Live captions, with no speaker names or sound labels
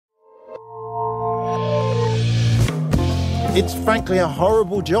It's frankly a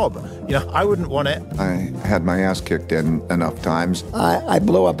horrible job. I wouldn't want it. I had my ass kicked in enough times. I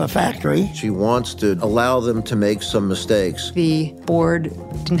blew up a factory. She wants to allow them to make some mistakes. The board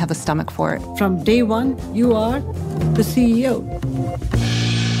didn't have the stomach for it. From day one, you are the CEO.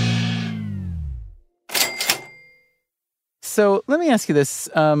 So let me ask you this.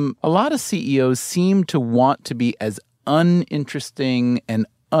 A lot of CEOs seem to want to be as uninteresting and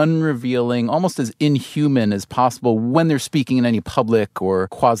unrevealing, almost as inhuman as possible when they're speaking in any public or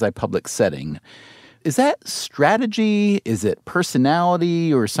quasi-public setting. Is that strategy? Is it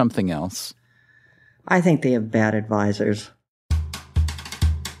personality or something else? I think they have bad advisors.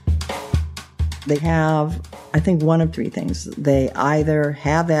 They have, I think, one of three things. They either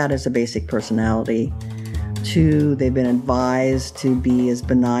have that as a basic personality. 2, they've been advised to be as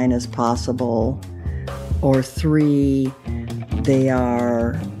benign as possible. Or 3, they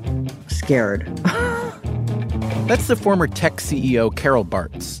are scared. That's the former tech CEO, Carol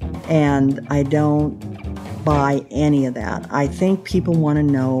Bartz. And I don't buy any of that. I think people want to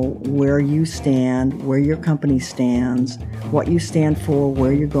know where you stand, where your company stands, what you stand for,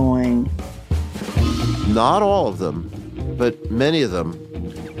 where you're going. Not all of them, but many of them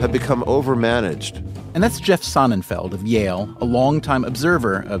have become overmanaged. And that's Jeff Sonnenfeld of Yale, a longtime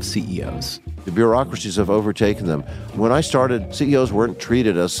observer of CEOs. The bureaucracies have overtaken them. When I started, CEOs weren't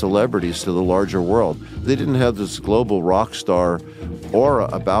treated as celebrities to the larger world. They didn't have this global rock star aura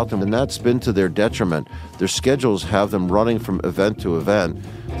about them, and that's been to their detriment. Their schedules have them running from event to event.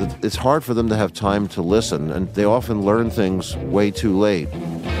 It's hard for them to have time to listen, and they often learn things way too late.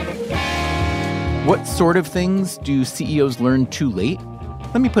 What sort of things do CEOs learn too late?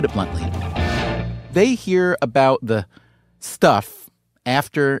 Let me put it bluntly. They hear about the stuff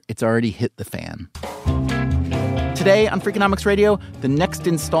after it's already hit the fan. Today on Freakonomics Radio, the next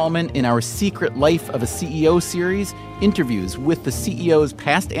installment in our Secret Life of a CEO series, interviews with the CEOs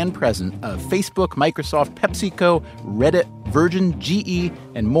past and present of Facebook, Microsoft, PepsiCo, Reddit, Virgin, GE,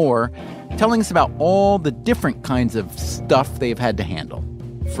 and more, telling us about all the different kinds of stuff they've had to handle.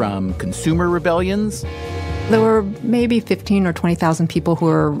 From consumer rebellions. There were maybe 15 or 20,000 people who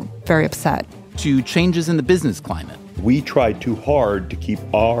were very upset. To changes in the business climate. We tried too hard to keep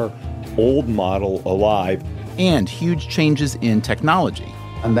our old model alive. And huge changes in technology.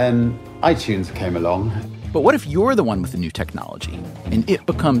 And then iTunes came along. But what if you're the one with the new technology and it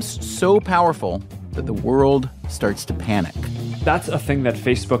becomes so powerful that the world starts to panic? That's a thing that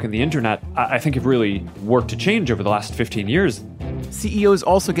Facebook and the internet, I think, have really worked to change over the last 15 years. CEOs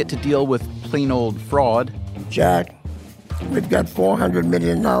also get to deal with plain old fraud. Jack, we've got $400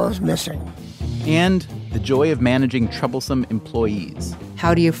 million missing. And the joy of managing troublesome employees.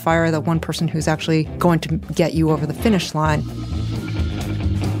 How do you fire the one person who's actually going to get you over the finish line?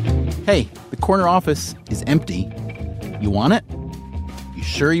 Hey, the corner office is empty. You want it? You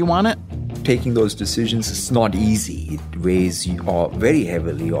sure you want it? Taking those decisions is not easy. It weighs very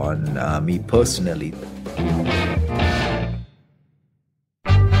heavily on me personally.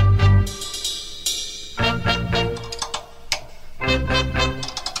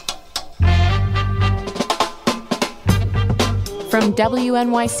 From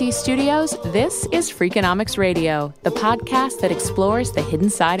WNYC Studios, this is Freakonomics Radio, the podcast that explores the hidden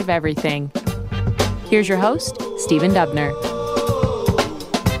side of everything. Here's your host, Stephen Dubner.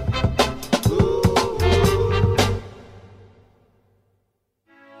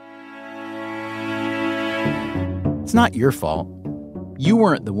 It's not your fault. You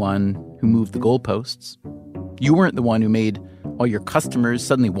weren't the one who moved the goalposts. You weren't the one who made all your customers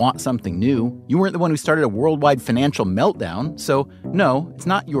suddenly want something new. You weren't the one who started a worldwide financial meltdown. So, no, it's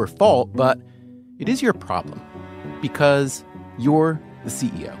not your fault, but it is your problem because you're the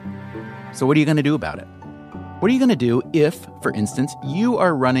CEO. So what are you going to do about it? What are you going to do if, for instance, you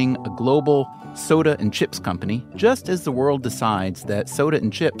are running a global soda and chips company just as the world decides that soda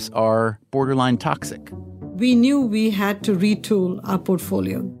and chips are borderline toxic? We knew we had to retool our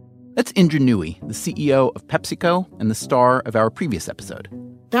portfolio. That's Indra Nooyi, the CEO of PepsiCo and the star of our previous episode.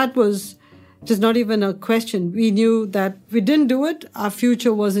 That was just not even a question. We knew that if we didn't do it, our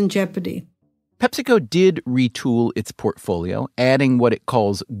future was in jeopardy. PepsiCo did retool its portfolio, adding what it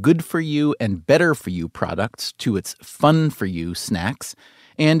calls good-for-you and better-for-you products to its fun-for-you snacks.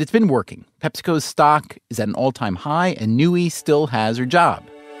 And it's been working. PepsiCo's stock is at an all-time high, and Nooyi still has her job.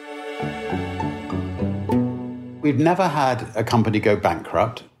 We've never had a company go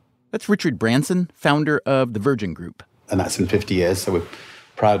bankrupt. That's Richard Branson, founder of the Virgin Group. And that's in 50 years, so we're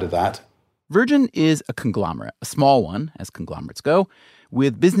proud of that. Virgin is a conglomerate, a small one, as conglomerates go,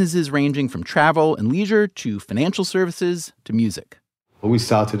 with businesses ranging from travel and leisure to financial services to music. Well, we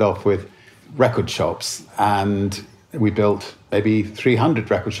started off with record shops, and We built maybe 300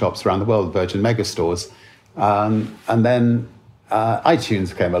 record shops around the world, Virgin Megastores. And then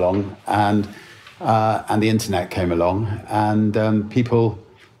iTunes came along and the internet came along, and people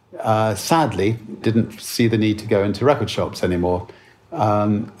sadly didn't see the need to go into record shops anymore.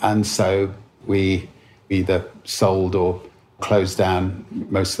 And so we either sold or closed down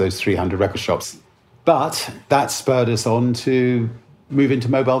most of those 300 record shops. But that spurred us on to move into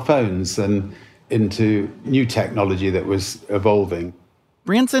mobile phones and into new technology that was evolving.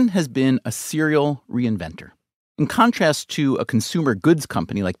 Branson has been a serial reinventor. In contrast to a consumer goods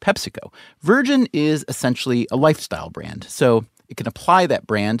company like PepsiCo, Virgin is essentially a lifestyle brand, so it can apply that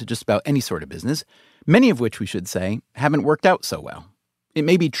brand to just about any sort of business, many of which, we should say, haven't worked out so well. It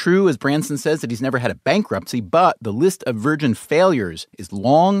may be true, as Branson says, that he's never had a bankruptcy, but the list of Virgin failures is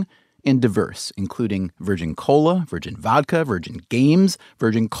long and diverse, including Virgin Cola, Virgin Vodka, Virgin Games,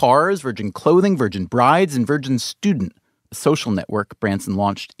 Virgin Cars, Virgin Clothing, Virgin Brides, and Virgin Student, a social network Branson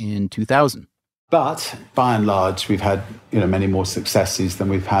launched in 2000. But by and large, we've had many more successes than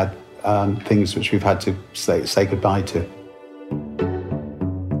we've had things which we've had to say goodbye to.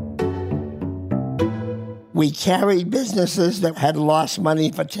 We carried businesses that had lost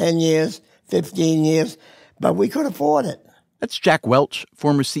money for 10 years, 15 years, but we could afford it. That's Jack Welch,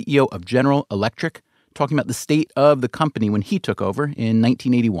 former CEO of General Electric, talking about the state of the company when he took over in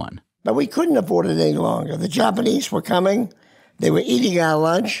 1981. But we couldn't afford it any longer. The Japanese were coming. They were eating our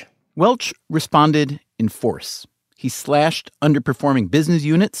lunch. Welch responded in force. He slashed underperforming business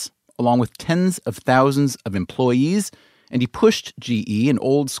units, along with tens of thousands of employees, and he pushed GE, an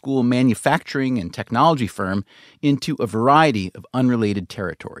old-school manufacturing and technology firm, into a variety of unrelated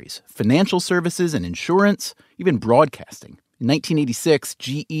territories: financial services and insurance, even broadcasting. In 1986,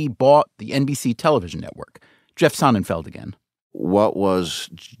 GE bought the NBC television network. Jeff Sonnenfeld again. What was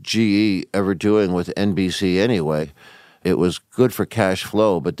GE ever doing with NBC anyway? It was good for cash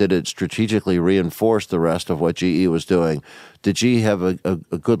flow, but did it strategically reinforce the rest of what GE was doing? Did GE have a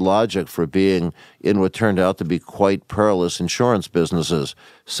good logic for being in what turned out to be quite perilous insurance businesses?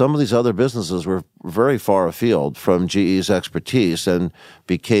 Some of these other businesses were very far afield from GE's expertise and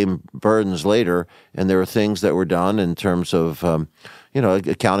became burdens later, and there were things that were done in terms of,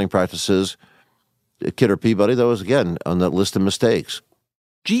 accounting practices. Kidder Peabody, that was, again, on that list of mistakes.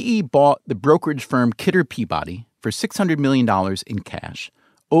 GE bought the brokerage firm Kidder Peabody for $600 million in cash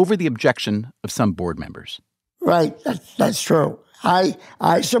over the objection of some board members. Right, that's true.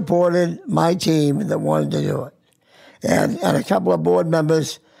 I supported my team that wanted to do it. And a couple of board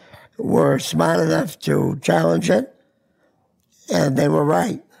members were smart enough to challenge it, and they were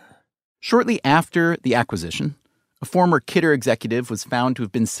right. Shortly after the acquisition, a former Kidder executive was found to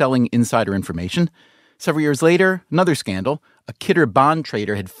have been selling insider information. Several years later, another scandal. A Kidder bond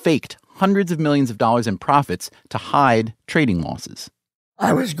trader had faked hundreds of millions of dollars in profits to hide trading losses.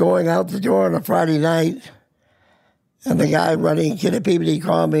 I was going out the door on a Friday night, and the guy running Kidder Peabody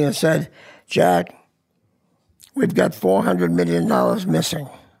called me and said, "Jack, we've got $400 million missing."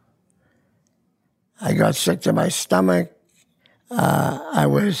 I got sick to my stomach. I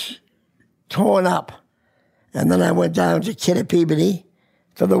was torn up. And then I went down to Kidder Peabody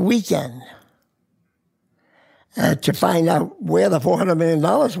for the weekend to find out where the $400 million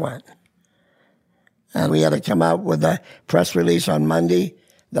went. And we had to come out with a press release on Monday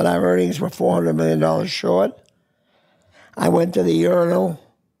that our earnings were $400 million short. I went to the urinal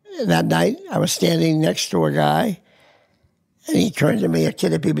that night. I was standing next to a guy, and he turned to me, a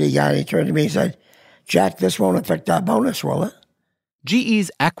Kidder Peabody guy, and he turned to me and said, "Jack, this won't affect our bonus, will it?" GE's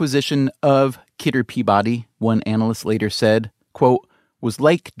acquisition of Kidder Peabody, one analyst later said, quote, was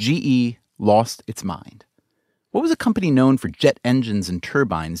like GE lost its mind. What was a company known for jet engines and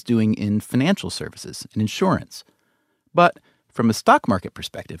turbines doing in financial services and insurance? But from a stock market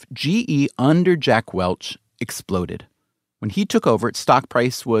perspective, GE under Jack Welch exploded. When he took over, its stock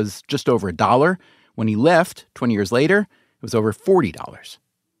price was just over $1. When he left 20 years later, it was over $40.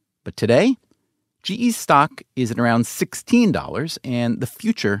 But today, GE's stock is at around $16, and the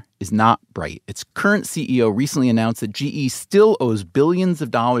future is not bright. Its current CEO recently announced that GE still owes billions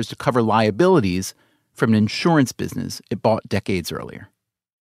of dollars to cover liabilities from an insurance business it bought decades earlier.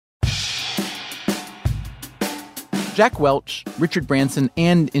 Jack Welch, Richard Branson,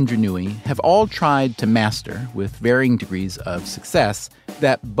 and Indra Nooyi have all tried to master, with varying degrees of success,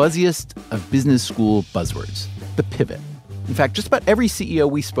 that buzziest of business school buzzwords, the pivot. In fact, just about every CEO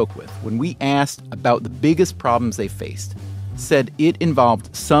we spoke with, when we asked about the biggest problems they faced, said it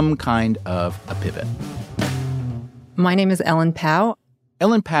involved some kind of a pivot. My name is Ellen Pao.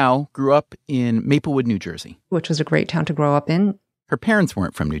 Ellen Pao grew up in Maplewood, New Jersey, which was a great town to grow up in. Her parents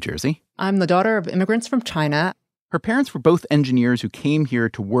weren't from New Jersey. I'm the daughter of immigrants from China. Her parents were both engineers who came here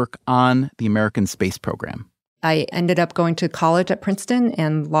to work on the American space program. I ended up going to college at Princeton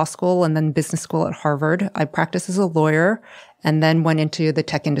and law school and then business school at Harvard. I practiced as a lawyer and then went into the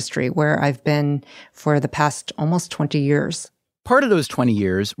tech industry where I've been for the past almost 20 years. Part of those 20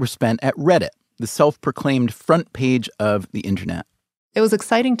 years were spent at Reddit, the self-proclaimed front page of the internet. It was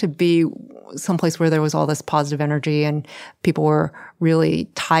exciting to be someplace where there was all this positive energy and people were really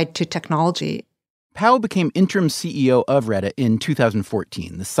tied to technology. Powell became interim CEO of Reddit in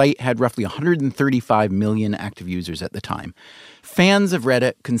 2014. The site had roughly 135 million active users at the time. Fans of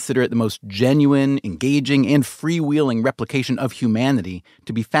Reddit consider it the most genuine, engaging, and freewheeling replication of humanity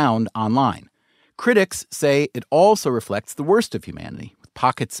to be found online. Critics say it also reflects the worst of humanity, with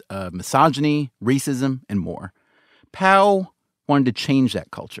pockets of misogyny, racism, and more. Powell wanted to change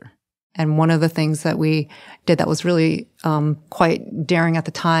that culture. And one of the things that we did that was really quite daring at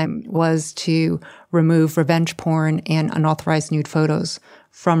the time was to remove revenge porn and unauthorized nude photos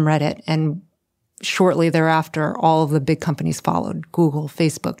from Reddit. And shortly thereafter, all of the big companies followed: Google,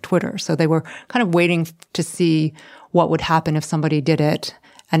 Facebook, Twitter. So they were kind of waiting to see what would happen if somebody did it.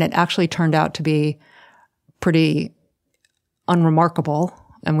 And it actually turned out to be pretty unremarkable.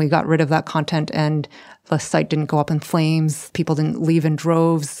 And we got rid of that content and the site didn't go up in flames. People didn't leave in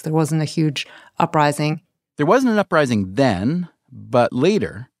droves. There wasn't a huge uprising. There wasn't an uprising then, but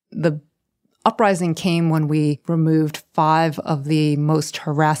later. The uprising came when we removed 5 of the most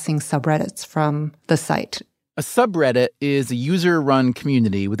harassing subreddits from the site. A subreddit is a user-run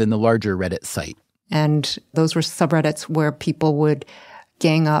community within the larger Reddit site. And those were subreddits where people would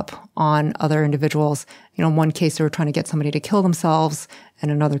gang up on other individuals. You know, in one case, they were trying to get somebody to kill themselves.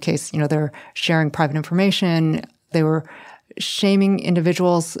 In another case, you know, they're sharing private information. They were shaming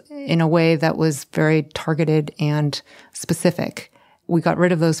individuals in a way that was very targeted and specific. We got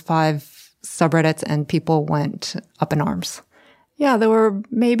rid of those 5 subreddits and people went up in arms. Yeah, there were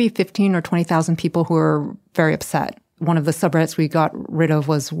maybe 15 or 20,000 people who were very upset. One of the subreddits we got rid of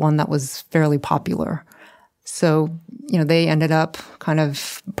was one that was fairly popular. So, you know, they ended up kind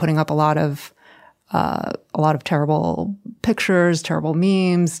of putting up a lot of terrible pictures, terrible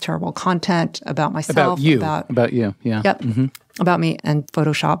memes, terrible content about myself. About you, yeah. Yep, about me, and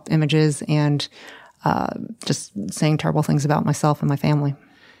Photoshop images and just saying terrible things about myself and my family.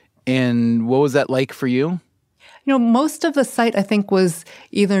 And what was that like for you? You know, most of the site, I think, was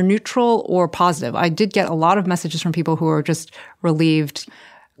either neutral or positive. I did get a lot of messages from people who were just relieved.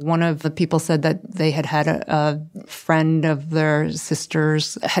 One of the people said that they had a friend of their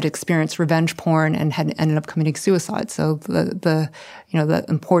sister's had experienced revenge porn and had ended up committing suicide. So the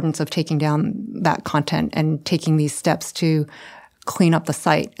importance of taking down that content and taking these steps to clean up the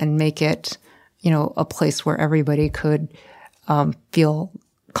site and make it, you know, a place where everybody could feel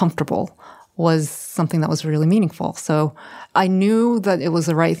comfortable was something that was really meaningful. So I knew that it was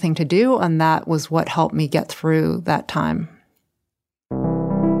the right thing to do, and that was what helped me get through that time.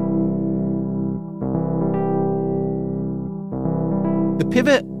 The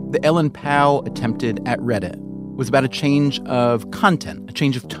pivot that Ellen Pao attempted at Reddit was about a change of content, a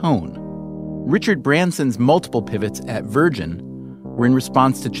change of tone. Richard Branson's multiple pivots at Virgin were in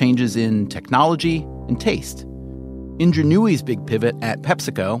response to changes in technology and taste. Indra Nooyi's big pivot at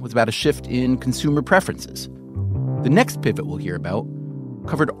PepsiCo was about a shift in consumer preferences. The next pivot we'll hear about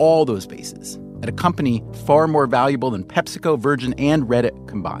covered all those bases at a company far more valuable than PepsiCo, Virgin, and Reddit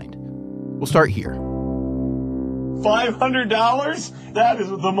combined. We'll start here. $500? That is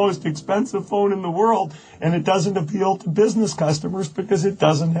the most expensive phone in the world, and it doesn't appeal to business customers because it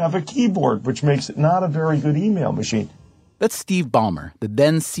doesn't have a keyboard, which makes it not a very good email machine. That's Steve Ballmer, the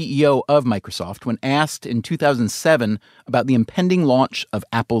then CEO of Microsoft, when asked in 2007 about the impending launch of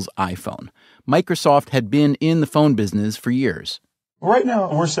Apple's iPhone. Microsoft had been in the phone business for years. Right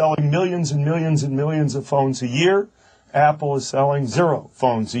now, we're selling millions and millions and millions of phones a year. Apple is selling 0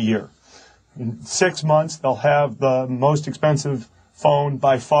 phones a year. In 6 months, they'll have the most expensive phone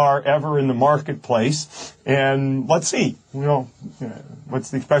by far ever in the marketplace. And let's see,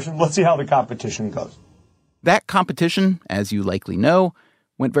 what's the expression? Let's see how the competition goes. That competition, as you likely know,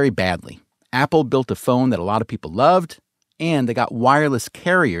 went very badly. Apple built a phone that a lot of people loved, and they got wireless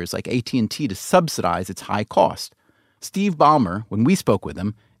carriers like AT&T to subsidize its high cost. Steve Ballmer, when we spoke with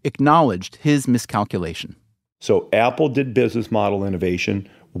him, acknowledged his miscalculation. So Apple did business model innovation.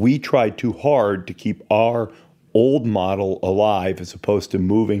 We tried too hard to keep our old model alive as opposed to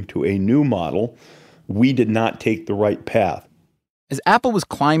moving to a new model. We did not take the right path. As Apple was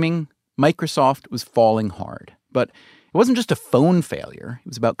climbing, Microsoft was falling hard. But it wasn't just a phone failure. It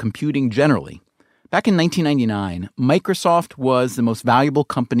was about computing generally. Back in 1999, Microsoft was the most valuable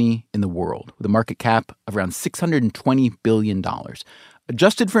company in the world with a market cap of around $620 billion.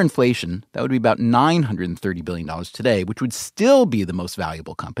 Adjusted for inflation, that would be about $930 billion today, which would still be the most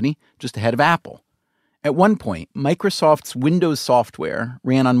valuable company, just ahead of Apple. At one point, Microsoft's Windows software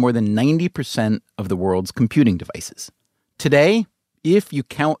ran on more than 90% of the world's computing devices. Today, if you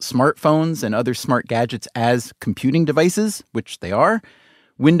count smartphones and other smart gadgets as computing devices, which they are,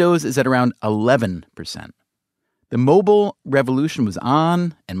 Windows is at around 11%. The mobile revolution was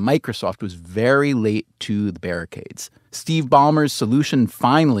on, and Microsoft was very late to the barricades. Steve Ballmer's solution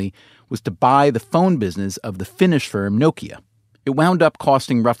finally was to buy the phone business of the Finnish firm Nokia. It wound up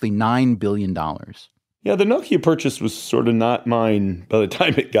costing roughly $9 billion. Yeah, the Nokia purchase was sort of not mine by the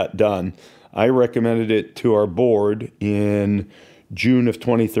time it got done. I recommended it to our board in June of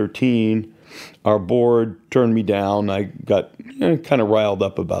 2013. Our board turned me down. I got kind of riled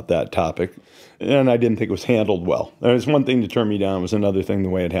up about that topic, and I didn't think it was handled well. It was one thing to turn me down. It was another thing the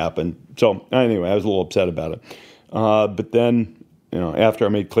way it happened. So anyway, I was a little upset about it. But then, after I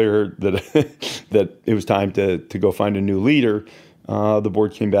made clear that that it was time to go find a new leader, the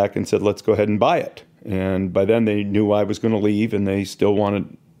board came back and said, let's go ahead and buy it. And by then they knew I was going to leave, and they still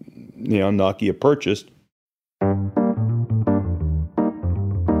wanted, Nokia purchased.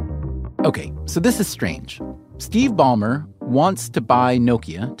 Okay, so this is strange. Steve Ballmer wants to buy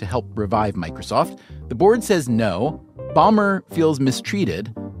Nokia to help revive Microsoft. The board says no. Ballmer feels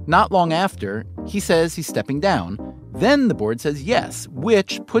mistreated. Not long after, he says he's stepping down. Then the board says yes,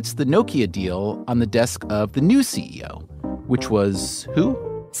 which puts the Nokia deal on the desk of the new CEO, which was who?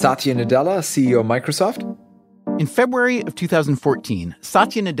 Satya Nadella, CEO of Microsoft. In February of 2014,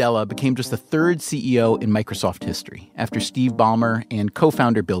 Satya Nadella became just the third CEO in Microsoft history, after Steve Ballmer and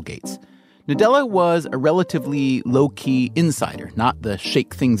co-founder Bill Gates. Nadella was a relatively low-key insider, not the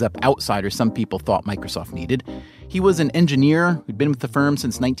shake-things-up outsider some people thought Microsoft needed. He was an engineer who'd been with the firm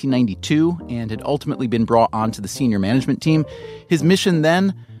since 1992 and had ultimately been brought onto the senior management team. His mission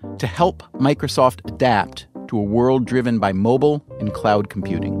then, to help Microsoft adapt to a world driven by mobile and cloud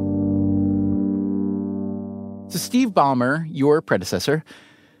computing. So Steve Ballmer, your predecessor,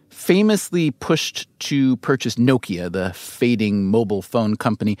 famously pushed to purchase Nokia, the fading mobile phone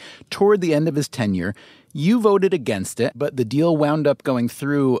company, toward the end of his tenure. You voted against it, but the deal wound up going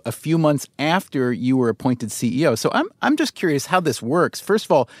through a few months after you were appointed CEO. So I'm just curious how this works. First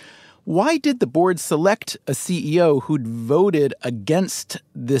of all, why did the board select a CEO who'd voted against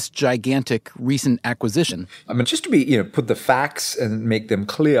this gigantic recent acquisition? I mean, just to be, put the facts and make them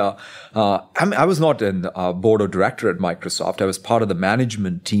clear, I was not in board of director at Microsoft. I was part of the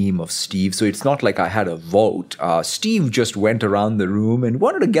management team of Steve, so it's not like I had a vote. Steve just went around the room and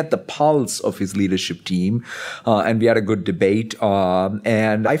wanted to get the pulse of his leadership team, and we had a good debate.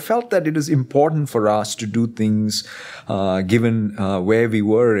 And I felt that it is important for us to do things, given where we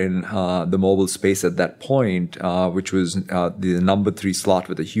were in the mobile space at that point, which was the number 3 slot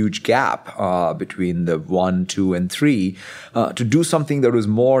with a huge gap between the 1, 2, and 3, to do something that was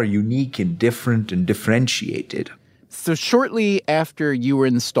more unique and different and differentiated. So shortly after you were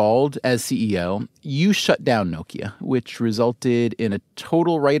installed as CEO, you shut down Nokia, which resulted in a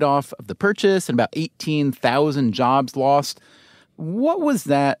total write-off of the purchase and about 18,000 jobs lost. What was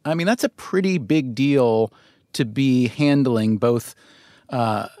that? I mean, that's a pretty big deal to be handling both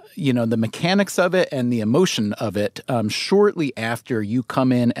the mechanics of it and the emotion of it shortly after you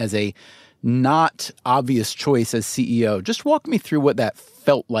come in as a not obvious choice as CEO. Just walk me through what that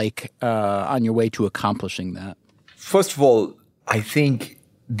felt like on your way to accomplishing that. First of all, I think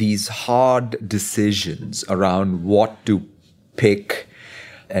these hard decisions around what to pick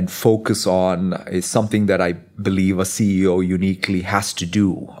and focus on is something that I believe a CEO uniquely has to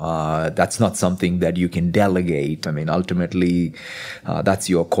do. That's not something that you can delegate. I mean, ultimately, that's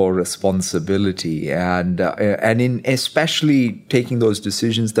your core responsibility. And in especially taking those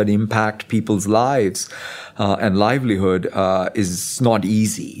decisions that impact people's lives and livelihood is not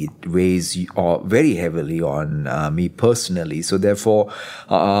easy. It weighs very heavily on me personally. So therefore,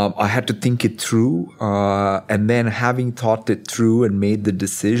 I had to think it through. And then having thought it through and made the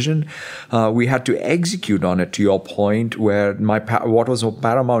decision, we had to execute on it, to your point, where what was of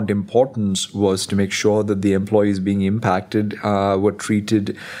paramount importance was to make sure that the employees being impacted were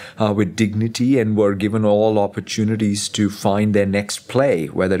treated with dignity and were given all opportunities to find their next play,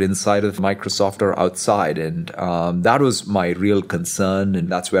 whether inside of Microsoft or outside. And that was my real concern, and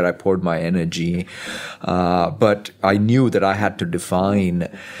that's where I poured my energy. But I knew that I had to define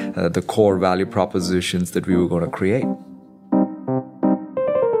the core value propositions that we were going to create.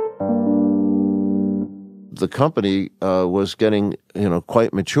 The company was getting,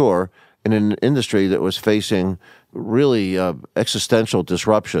 quite mature, in an industry that was facing really existential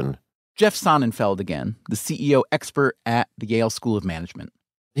disruption. Jeff Sonnenfeld again, the CEO expert at the Yale School of Management.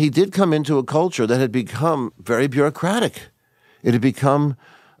 He did come into a culture that had become very bureaucratic. It had become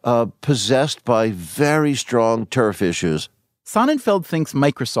possessed by very strong turf issues. Sonnenfeld thinks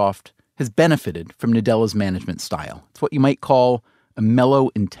Microsoft has benefited from Nadella's management style. It's what you might call a mellow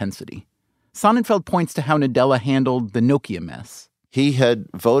intensity. Sonnenfeld points to how Nadella handled the Nokia mess. He had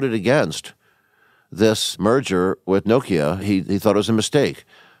voted against this merger with Nokia. He thought it was a mistake.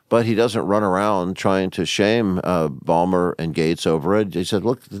 But he doesn't run around trying to shame Ballmer and Gates over it. He said,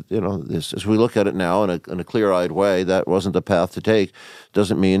 look, as we look at it now in a clear-eyed way, that wasn't the path to take.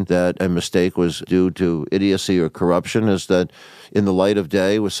 Doesn't mean that a mistake was due to idiocy or corruption. Is that in the light of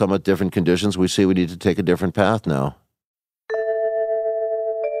day, with somewhat different conditions, we see we need to take a different path now.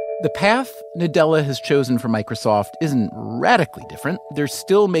 The path Nadella has chosen for Microsoft isn't radically different. They're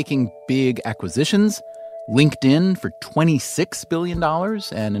still making big acquisitions. LinkedIn for $26 billion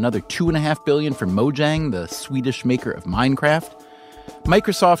and another $2.5 billion for Mojang, the Swedish maker of Minecraft.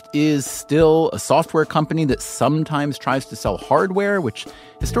 Microsoft is still a software company that sometimes tries to sell hardware, which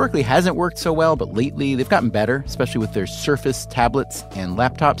historically hasn't worked so well, but lately they've gotten better, especially with their Surface tablets and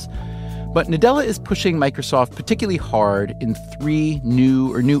laptops. But Nadella is pushing Microsoft particularly hard in three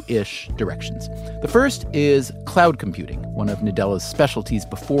new-ish directions. The first is cloud computing, one of Nadella's specialties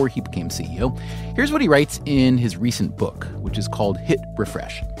before he became CEO. Here's what he writes in his recent book, which is called Hit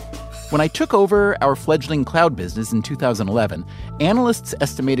Refresh. When I took over our fledgling cloud business in 2011, analysts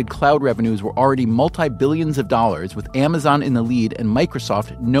estimated cloud revenues were already multi-billions of dollars, with Amazon in the lead and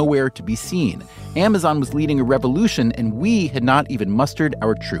Microsoft nowhere to be seen. Amazon was leading a revolution, and we had not even mustered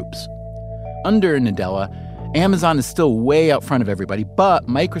our troops. Under Nadella, Amazon is still way out front of everybody, but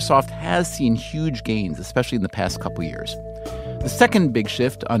Microsoft has seen huge gains, especially in the past couple years. The second big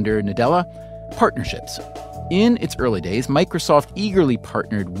shift under Nadella, partnerships. In its early days, Microsoft eagerly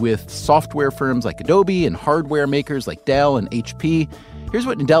partnered with software firms like Adobe and hardware makers like Dell and HP. Here's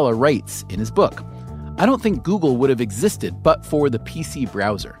what Nadella writes in his book. I don't think Google would have existed but for the PC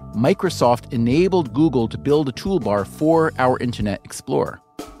browser. Microsoft enabled Google to build a toolbar for our Internet Explorer.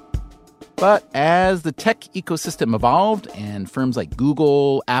 But as the tech ecosystem evolved and firms like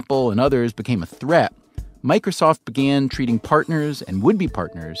Google, Apple, and others became a threat, Microsoft began treating partners and would-be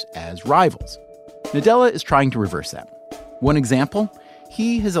partners as rivals. Nadella is trying to reverse that. One example,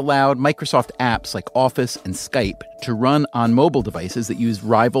 he has allowed Microsoft apps like Office and Skype to run on mobile devices that use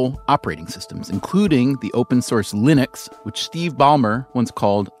rival operating systems, including the open-source Linux, which Steve Ballmer once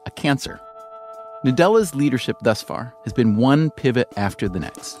called a cancer. Nadella's leadership thus far has been one pivot after the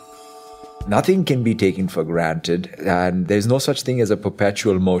next. Nothing can be taken for granted, and there's no such thing as a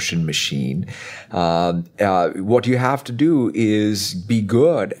perpetual motion machine. What you have to do is be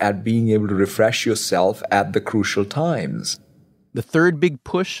good at being able to refresh yourself at the crucial times. The third big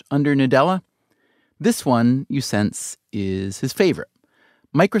push under Nadella? This one, you sense, is his favorite.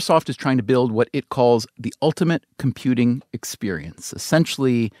 Microsoft is trying to build what it calls the ultimate computing experience,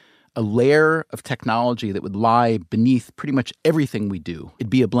 essentially a layer of technology that would lie beneath pretty much everything we do. It'd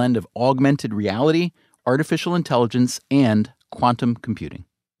be a blend of augmented reality, artificial intelligence, and quantum computing.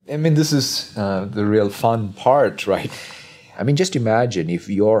 I mean, this is the real fun part, right? I mean, just imagine if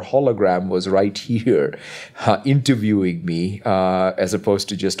your hologram was right here interviewing me as opposed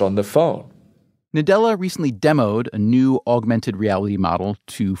to just on the phone. Nadella recently demoed a new augmented reality model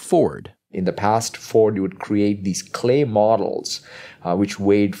to Ford. In the past, Ford would create these clay models which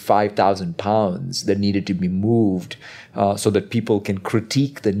weighed 5,000 pounds that needed to be moved so that people can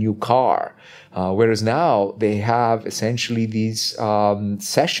critique the new car. Whereas now they have essentially these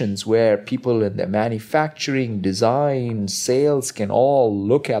sessions where people in their manufacturing, design, sales can all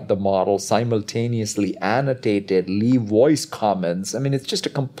look at the model, simultaneously annotate it, leave voice comments. I mean, it's just a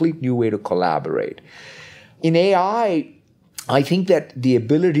complete new way to collaborate. In AI, I think that the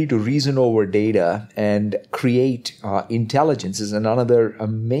ability to reason over data and create intelligence is another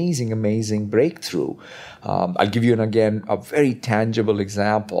amazing breakthrough. I'll give you, again, a very tangible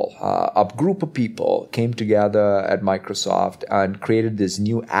example. A group of people came together at Microsoft and created this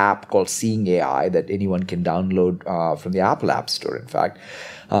new app called Seeing AI that anyone can download from the Apple App Store, in fact.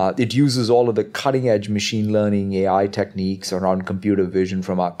 It uses all of the cutting-edge machine learning AI techniques around computer vision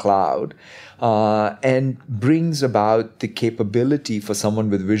from our cloud and brings about the capability for someone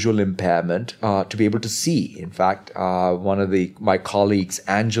with visual impairment to be able to see. In fact, one of my colleagues,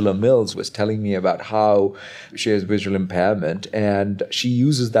 Angela Mills, was telling me about how CEO. She has visual impairment, and she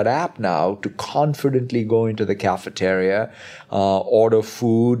uses that app now to confidently go into the cafeteria, order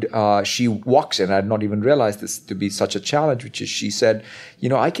food. She walks in. I had not even realized this to be such a challenge, which is she said,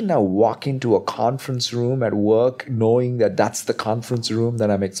 I can now walk into a conference room at work knowing that that's the conference room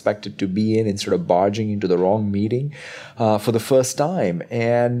that I'm expected to be in instead of barging into the wrong meeting for the first time.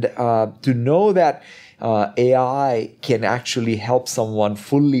 And to know that AI can actually help someone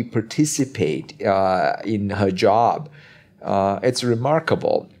fully participate in her job, it's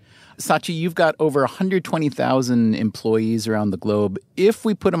remarkable. Sachi, you've got over 120,000 employees around the globe. If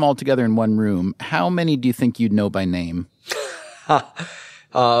we put them all together in one room, how many do you think you'd know by name?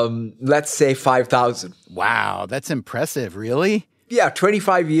 Let's say 5,000. Wow, that's impressive. Really? Yeah,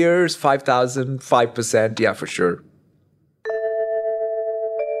 25 years, 5,000, 5%. Yeah, for sure.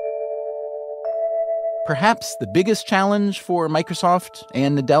 Perhaps the biggest challenge for Microsoft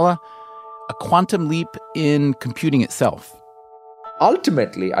and Nadella, a quantum leap in computing itself.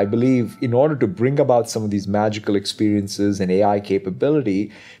 Ultimately, I believe in order to bring about some of these magical experiences and AI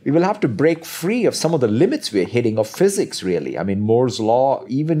capability, we will have to break free of some of the limits we're hitting of physics, really. I mean, Moore's law,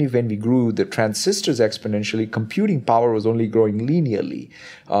 even if when we grew the transistors exponentially, computing power was only growing linearly.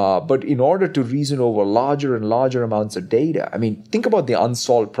 But in order to reason over larger and larger amounts of data, I mean, think about the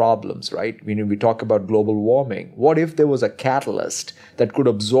unsolved problems, right? When we talk about global warming, what if there was a catalyst that could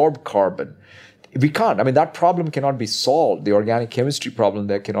absorb carbon? We can't. I mean, that problem cannot be solved. The organic chemistry problem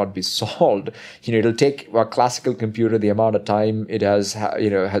there cannot be solved. It'll take a classical computer the amount of time it has,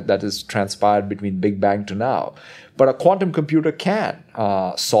 that has transpired between Big Bang to now. But a quantum computer can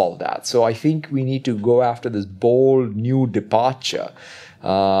solve that. So I think we need to go after this bold new departure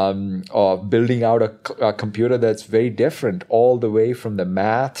of building out a computer that's very different, all the way from the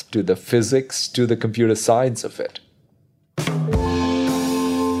math to the physics to the computer science of it.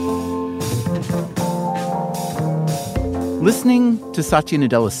 Listening to Satya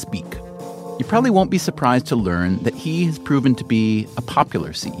Nadella speak, you probably won't be surprised to learn that he has proven to be a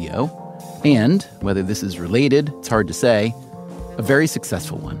popular CEO, and, whether this is related, it's hard to say, a very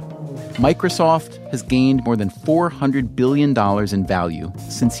successful one. Microsoft has gained more than $400 billion in value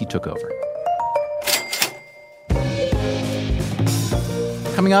since he took over.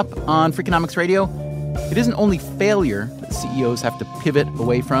 Coming up on Freakonomics Radio, it isn't only failure that CEOs have to pivot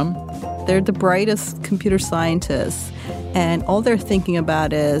away from. They're the brightest computer scientists, and all they're thinking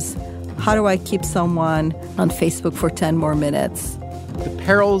about is, how do I keep someone on Facebook for 10 more minutes? The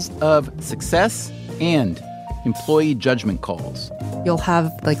perils of success and employee judgment calls. You'll have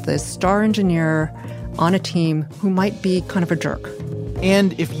like the star engineer on a team who might be kind of a jerk.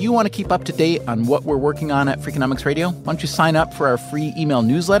 And if you want to keep up to date on what we're working on at Freakonomics Radio, why don't you sign up for our free email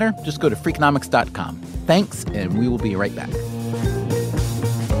newsletter? Just go to Freakonomics.com. Thanks, and we will be right back.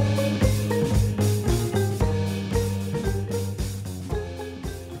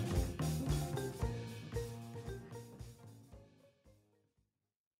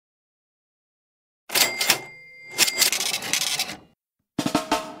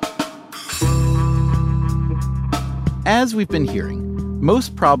 As we've been hearing,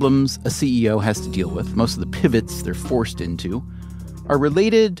 most problems a CEO has to deal with, most of the pivots they're forced into, are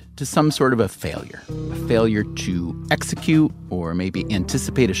related to some sort of a failure to execute or maybe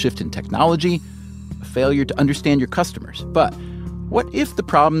anticipate a shift in technology, a failure to understand your customers. But what if the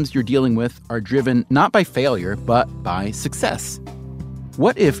problems you're dealing with are driven not by failure, but by success?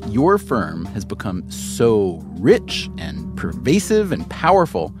 What if your firm has become so rich and pervasive and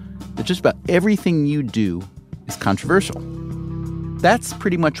powerful that just about everything you do is controversial? That's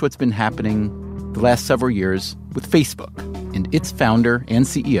pretty much what's been happening the last several years with Facebook and its founder and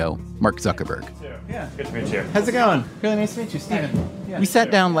CEO, Mark Zuckerberg. Yeah, good to meet you. How's it going? Really nice to meet you, Stephen. We sat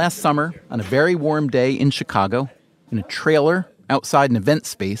down last summer on a very warm day in Chicago in a trailer outside an event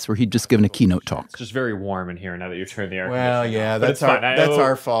space where he'd just given a keynote talk. It's just very warm in here now that you've turned the air Well, conditioning yeah, on. that's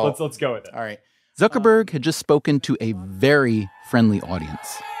our fault. Let's go with it. All right. Zuckerberg had just spoken to a very friendly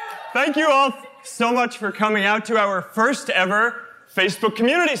audience. Thank you all so much for coming out to our first ever Facebook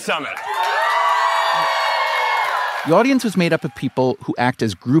Community Summit. The audience was made up of people who act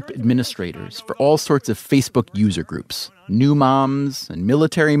as group administrators for all sorts of Facebook user groups. New moms and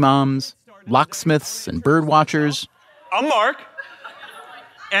military moms, locksmiths and bird watchers. I'm Mark,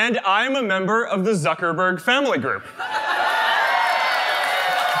 and I'm a member of the Zuckerberg family group.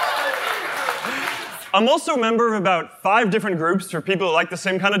 I'm also a member of about 5 different groups for people who like the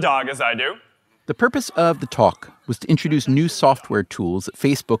same kind of dog as I do. The purpose of the talk was to introduce new software tools that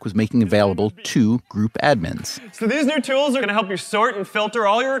Facebook was making available to group admins. So these new tools are going to help you sort and filter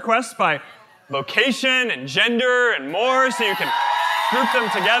all your requests by location and gender and more, so you can group them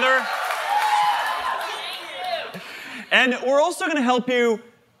together. And we're also going to help you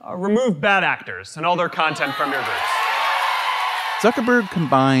remove bad actors and all their content from your groups. Zuckerberg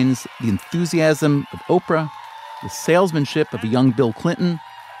combines the enthusiasm of Oprah, the salesmanship of a young Bill Clinton,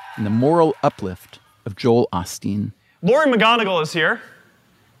 and the moral uplift of Joel Osteen. Lori McGonigal is here.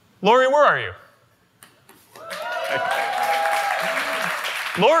 Lori, where are you?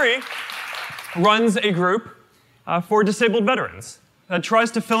 Lori runs a group for disabled veterans that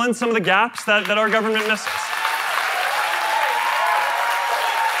tries to fill in some of the gaps that our government misses.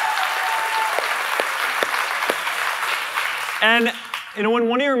 And when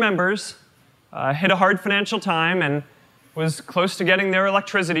one of your members hit a hard financial time and was close to getting their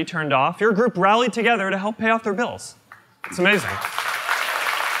electricity turned off, your group rallied together to help pay off their bills. It's amazing.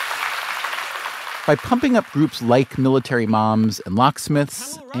 By pumping up groups like Military Moms and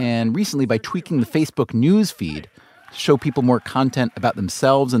Locksmiths, and recently by tweaking the Facebook news feed to show people more content about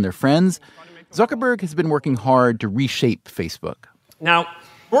themselves and their friends, Zuckerberg has been working hard to reshape Facebook. Now,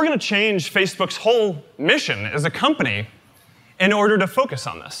 we're going to change Facebook's whole mission as a company in order to focus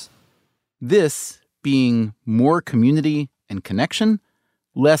on this. This being more community and connection,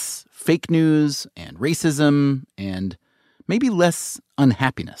 less fake news and racism, and maybe less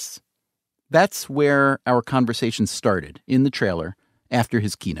unhappiness. That's where our conversation started, in the trailer, after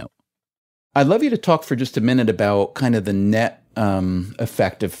his keynote. I'd love you to talk for just a minute about kind of the net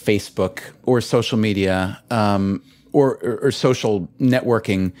effect of Facebook or social media or social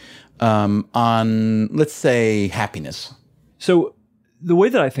networking on, let's say, happiness. So the way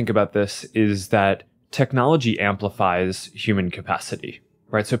that I think about this is that technology amplifies human capacity,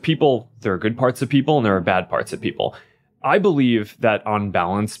 right? So there are good parts of people and there are bad parts of people. I believe that on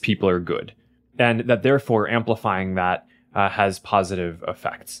balance, people are good, and that therefore amplifying that has positive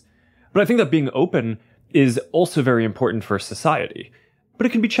effects. But I think that being open is also very important for society. But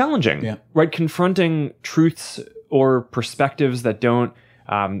it can be challenging, right? Confronting truths or perspectives that don't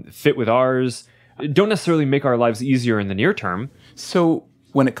fit with ours don't necessarily make our lives easier in the near term. So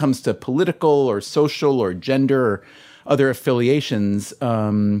when it comes to political or social or gender or other affiliations,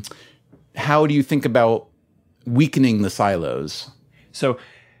 how do you think about weakening the silos? So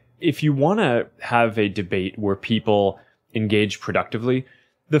if you want to have a debate where people engage productively,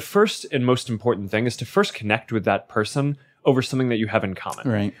 the first and most important thing is to first connect with that person over something that you have in common.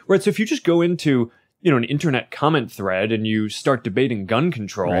 Right. So if you just go into an internet comment thread and you start debating gun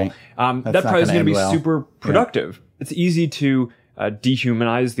control, that probably is going to be super productive. Yeah. It's easy to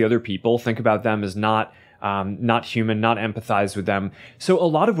dehumanize the other people, think about them as not human, not empathize with them. So a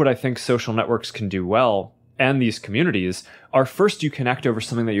lot of what I think social networks can do well, and these communities, are first you connect over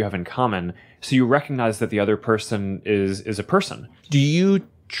something that you have in common, so you recognize that the other person is a person. Do you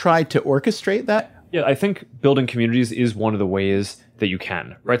try to orchestrate that? Yeah, I think building communities is one of the ways that you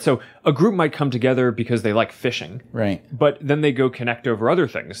can, right? So a group might come together because they like fishing. Right. But then they go connect over other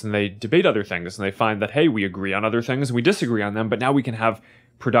things and they debate other things and they find that, hey, we agree on other things and we disagree on them, but now we can have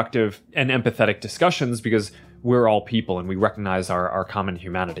productive and empathetic discussions because we're all people and we recognize our common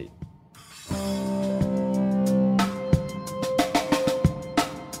humanity.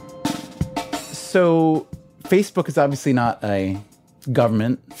 So Facebook is obviously not a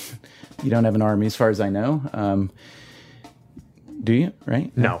government. You don't have an army as far as I know. Do you?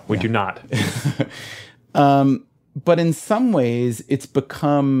 Right? No, we do not. But in some ways, it's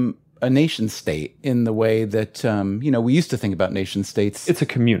become a nation state in the way that, we used to think about nation states. It's a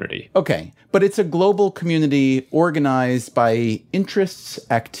community. Okay. But it's a global community organized by interests,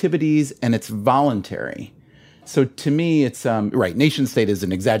 activities, and it's voluntary. So to me, it's, nation state is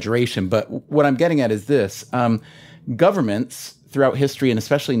an exaggeration, but what I'm getting at is this. Governments throughout history, and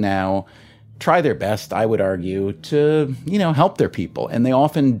especially now, try their best, I would argue, to, help their people. And they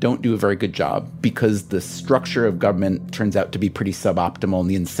often don't do a very good job because the structure of government turns out to be pretty suboptimal and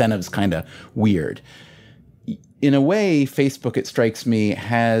the incentives kind of weird. In a way, Facebook, it strikes me,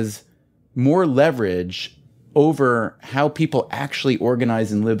 has more leverage over how people actually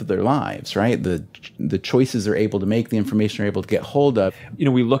organize and live their lives, right? The choices they're able to make, the information they're able to get hold of.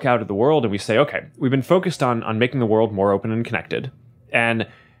 We look out at the world and we say, okay, we've been focused on making the world more open and connected. And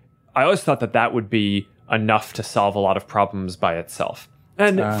I always thought that would be enough to solve a lot of problems by itself.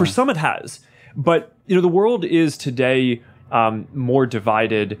 And for some it has. But, the world is today more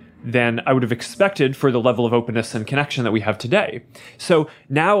divided than I would have expected for the level of openness and connection that we have today. So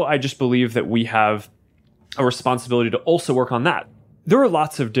now I just believe that we have a responsibility to also work on that. There are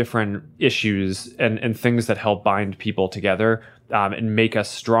lots of different issues and things that help bind people together and make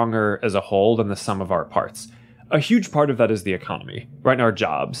us stronger as a whole than the sum of our parts. A huge part of that is the economy, right? And our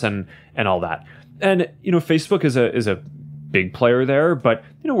jobs and all that. And, Facebook is a big player there, but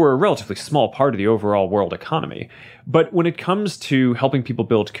we're a relatively small part of the overall world economy. But when it comes to helping people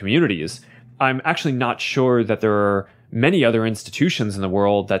build communities, I'm actually not sure that there are many other institutions in the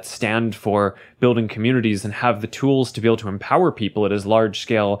world that stand for building communities and have the tools to be able to empower people at as large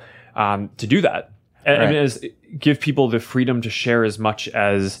scale to do that. Right. As give people the freedom to share as much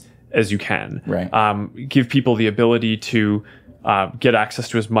as you can. Right. Give people the ability to get access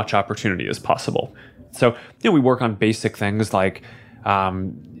to as much opportunity as possible. So, we work on basic things like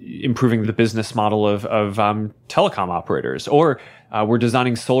improving the business model of telecom operators, or we're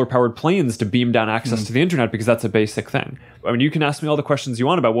designing solar-powered planes to beam down access to the internet because that's a basic thing. I mean, you can ask me all the questions you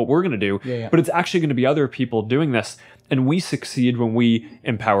want about what we're going to do, but it's actually going to be other people doing this, and we succeed when we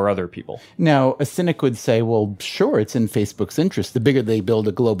empower other people. Now, a cynic would say, well, sure, it's in Facebook's interest. The bigger they build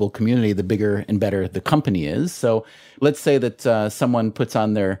a global community, the bigger and better the company is. So let's say that someone puts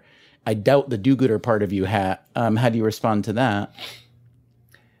on their I doubt the do-gooder part of you hat. How do you respond to that?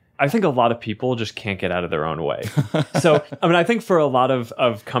 I think a lot of people just can't get out of their own way. So, I think for a lot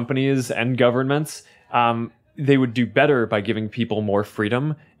of companies and governments, they would do better by giving people more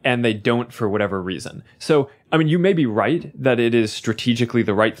freedom, and they don't for whatever reason. So, you may be right that it is strategically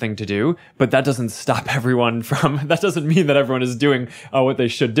the right thing to do, but that doesn't stop everyone that doesn't mean that everyone is doing what they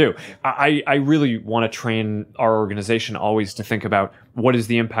should do. I really want to train our organization always to think about what is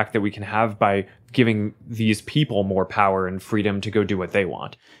the impact that we can have by giving these people more power and freedom to go do what they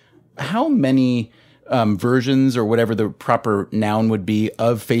want. How many versions, or whatever the proper noun would be,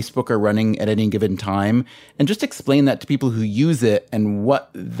 of Facebook are running at any given time? And just explain that to people who use it and what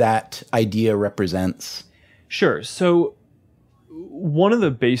that idea represents. Sure. So one of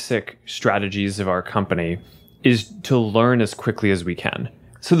the basic strategies of our company is to learn as quickly as we can.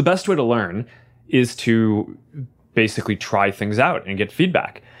 So the best way to learn is to basically try things out and get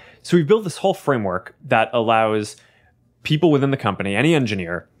feedback. So we've built this whole framework that allows people within the company, any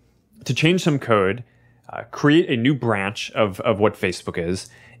engineer, to change some code, create a new branch of what Facebook is,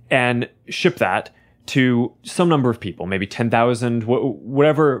 and ship that to some number of people, maybe 10,000,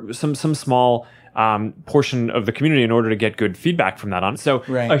 whatever, some small portion of the community in order to get good feedback from that on. So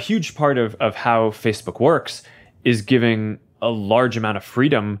a huge part of how Facebook works is giving a large amount of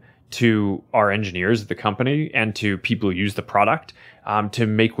freedom to our engineers at the company and to people who use the product to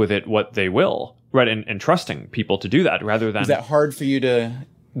make with it what they will, right? And trusting people to do that rather than... Is that hard for you to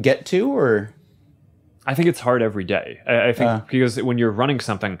get to, or? I think it's hard every day. I think because when you're running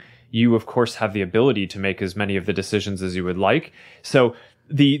something, you of course have the ability to make as many of the decisions as you would like. So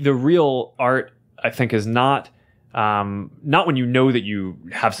the real art, I think, is not when you know that you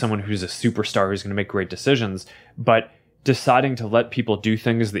have someone who's a superstar who's going to make great decisions, but deciding to let people do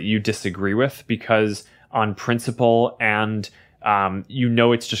things that you disagree with because on principle, and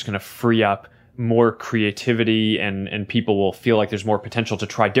it's just going to free up more creativity and people will feel like there's more potential to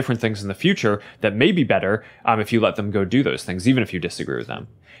try different things in the future that may be better if you let them go do those things, even if you disagree with them.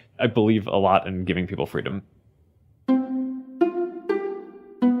 I believe a lot in giving people freedom.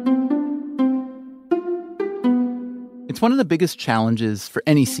 It's one of the biggest challenges for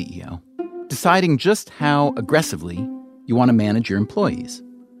any CEO, deciding just how aggressively you want to manage your employees.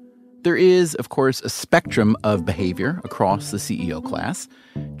 There is, of course, a spectrum of behavior across the CEO class.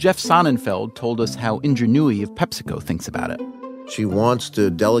 Jeff Sonnenfeld told us how Indra Nooyi of PepsiCo thinks about it. She wants to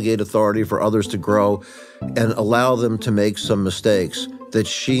delegate authority for others to grow and allow them to make some mistakes that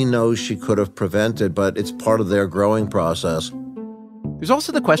she knows she could have prevented, but it's part of their growing process. There's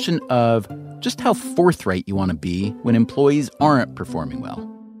also the question of just how forthright you want to be when employees aren't performing well.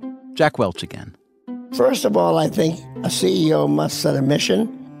 Jack Welch again. First of all, I think a CEO must set a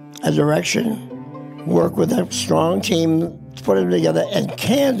mission, a direction, work with a strong team to put them together, and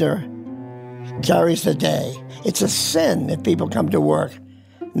candor carries the day. It's a sin if people come to work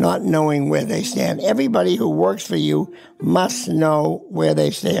not knowing where they stand. Everybody who works for you must know where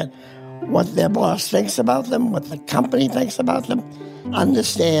they stand, what their boss thinks about them, what the company thinks about them.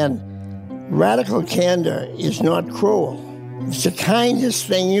 Understand, radical candor is not cruel. It's the kindest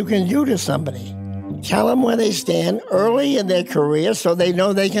thing you can do to somebody. Tell them where they stand early in their career so they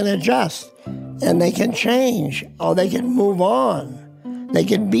know they can adjust and they can change or they can move on. They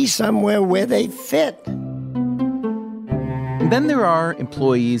can be somewhere where they fit. And then there are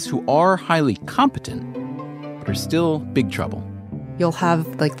employees who are highly competent but are still big trouble. You'll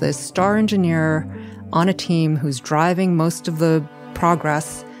have like the star engineer on a team who's driving most of the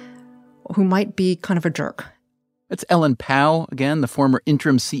progress who might be kind of a jerk. That's Ellen Pao, again, the former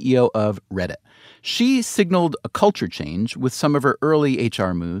interim CEO of Reddit. She signaled a culture change with some of her early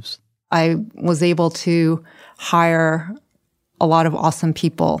HR moves. I was able to hire a lot of awesome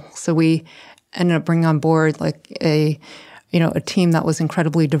people. So we ended up bringing on board like a a team that was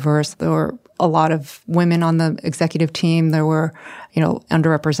incredibly diverse. There were a lot of women on the executive team. There were,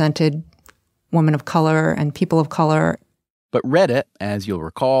 underrepresented women of color and people of color. But Reddit, as you'll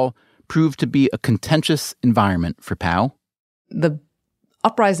recall, proved to be a contentious environment for Pao. The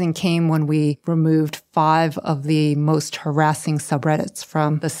uprising came when we removed 5 of the most harassing subreddits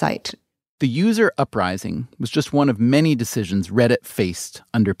from the site. The user uprising was just one of many decisions Reddit faced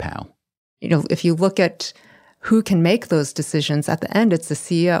under Pao. If you look at who can make those decisions, at the end, it's the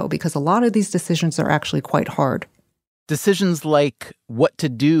CEO, because a lot of these decisions are actually quite hard. Decisions like what to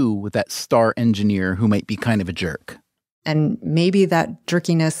do with that star engineer who might be kind of a jerk. And maybe that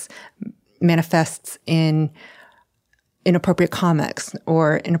jerkiness manifests in inappropriate comics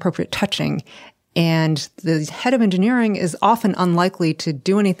or inappropriate touching. And the head of engineering is often unlikely to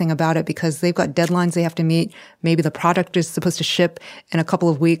do anything about it because they've got deadlines they have to meet. Maybe the product is supposed to ship in a couple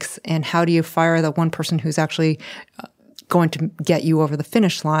of weeks. And how do you fire the one person who's actually going to get you over the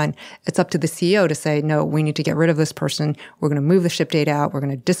finish line? It's up to the CEO to say, no, we need to get rid of this person. We're going to move the ship date out. We're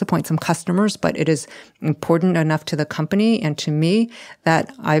going to disappoint some customers, but it is important enough to the company and to me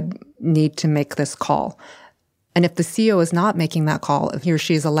that I need to make this call. And if the CEO is not making that call, if he or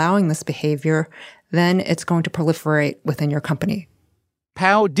she is allowing this behavior, then it's going to proliferate within your company.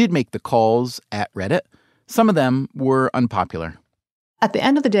 Pao did make the calls at Reddit. Some of them were unpopular. At the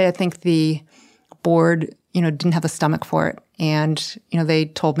end of the day, I think the board, didn't have a stomach for it. And, they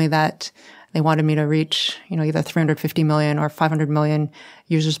told me that they wanted me to reach, either 350 million or 500 million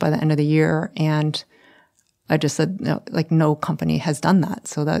users by the end of the year. And I just said, no company has done that.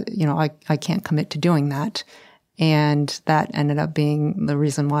 So that, I can't commit to doing that. And that ended up being the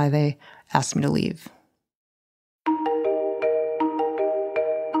reason why they asked me to leave.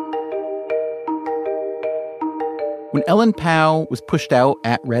 When Ellen Pao was pushed out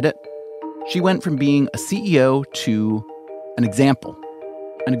at Reddit, she went from being a CEO to an example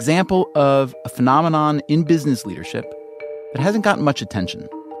of a phenomenon in business leadership that hasn't gotten much attention.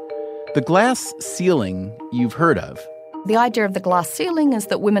 The glass ceiling you've heard of. The idea of the glass ceiling is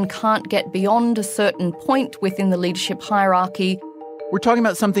that women can't get beyond a certain point within the leadership hierarchy. We're talking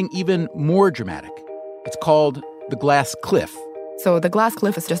about something even more dramatic. It's called the glass cliff. So the glass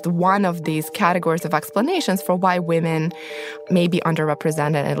cliff is just one of these categories of explanations for why women may be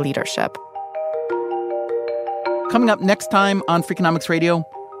underrepresented in leadership. Coming up next time on Freakonomics Radio,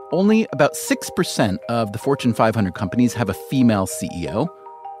 only about 6% of the Fortune 500 companies have a female CEO.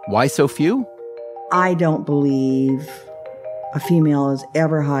 Why so few? I don't believe a female is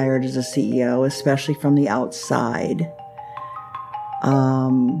ever hired as a CEO, especially from the outside,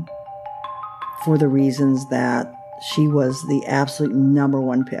 for the reasons that she was the absolute number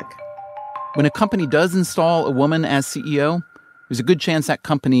one pick. When a company does install a woman as CEO, there's a good chance that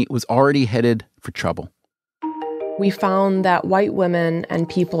company was already headed for trouble. We found that white women and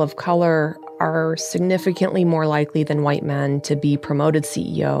people of color are significantly more likely than white men to be promoted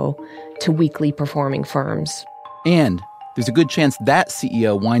CEO to weakly performing firms. And there's a good chance that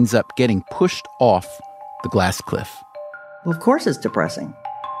CEO winds up getting pushed off the glass cliff. Well, of course it's depressing.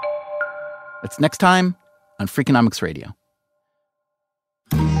 That's next time on Freakonomics Radio.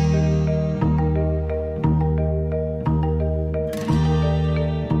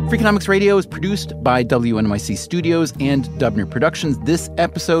 Freakonomics Radio is produced by WNYC Studios and Dubner Productions. This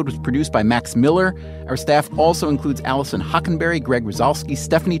episode was produced by Max Miller. Our staff also includes Allison Hockenberry, Greg Rosalsky,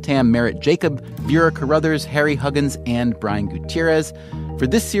 Stephanie Tam, Merritt Jacob, Vera Carruthers, Harry Huggins, and Brian Gutierrez. For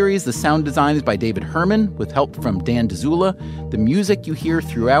this series, the sound design is by David Herman, with help from Dan DeZula. The music you hear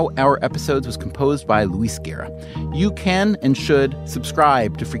throughout our episodes was composed by Luis Guerra. You can and should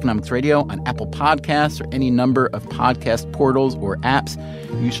subscribe to Freakonomics Radio on Apple Podcasts or any number of podcast portals or apps.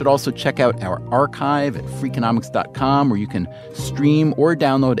 You should also check out our archive at Freakonomics.com, where you can stream or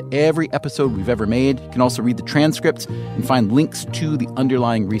download every episode we've ever made. You can also read the transcripts and find links to the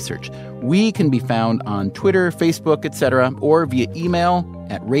underlying research. We can be found on Twitter, Facebook, etc., or via email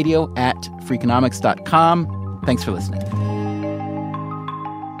at radio@freakonomics.com. Thanks for listening.